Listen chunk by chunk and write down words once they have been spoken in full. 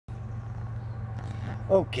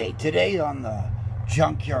Okay, today on the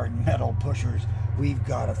Junkyard Metal Pushers, we've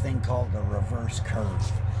got a thing called the reverse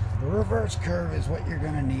curve. The reverse curve is what you're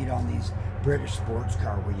going to need on these British sports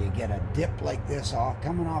car, where you get a dip like this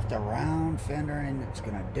coming off the round fender, and it's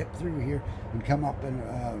going to dip through here and come up and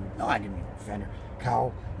no, I didn't mean fender,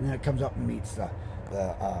 cowl, and then it comes up and meets the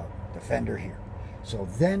fender here. So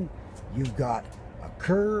then you've got a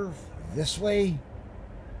curve this way,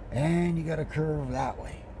 and you got a curve that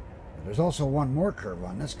way. There's also one more curve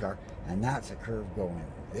on this car, and that's a curve going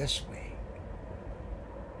this way,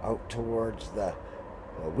 out towards the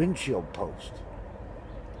windshield post.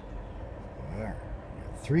 There. You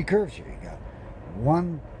got three curves here. You got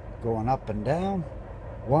one going up and down,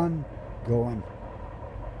 one going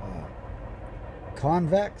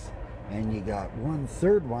convex, and you got one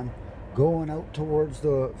third one going out towards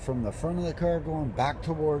from the front of the car, going back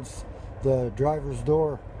towards the driver's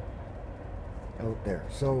door out there.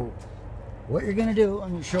 So what you're going to do, I'm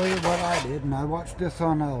going to show you what I did, and I watched this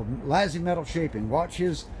on Lazzy Metal Shaping. Watch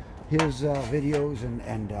his videos,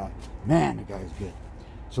 and man, the guy's good.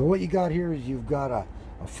 So what you got here is you've got a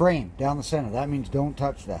frame down the center. That means don't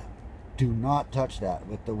touch that. Do not touch that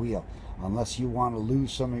with the wheel unless you want to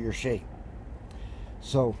lose some of your shape.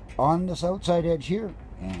 So on this outside edge here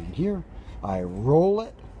and here, I roll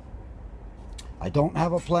it. I don't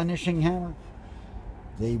have a plenishing hammer.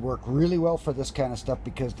 They work really well for this kind of stuff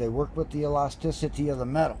because they work with the elasticity of the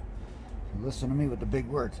metal. Listen to me with the big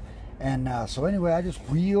words. And so anyway, I just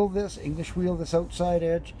wheel this, English wheel this outside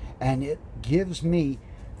edge, and it gives me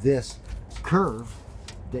this curve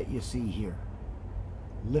that you see here.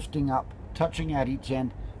 Lifting up, touching at each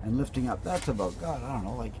end, and lifting up. That's about, God, I don't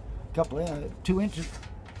know, like a couple, 2 inches.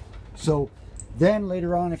 So then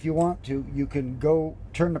later on, if you want to, you can go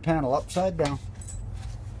turn the panel upside down,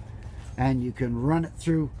 and you can run it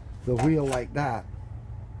through the wheel like that,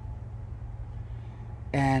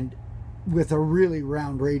 and with a really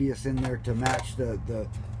round radius in there to match the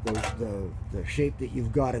shape that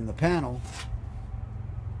you've got in the panel,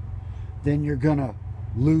 then you're gonna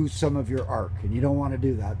lose some of your arc, and you don't want to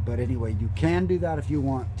do that. But anyway, you can do that if you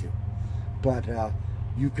want to. But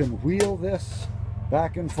you can wheel this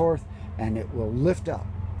back and forth, and it will lift up,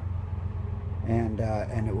 and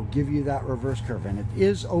it will give you that reverse curve. And it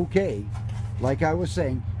is okay, like I was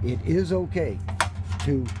saying, it is okay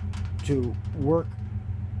to work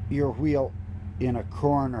your wheel in a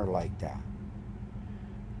corner like that.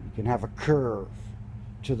 You can have a curve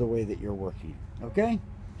to the way that you're working. Okay,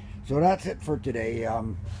 so that's it for today.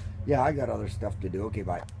 Yeah, I got other stuff to do. Okay,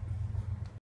 bye.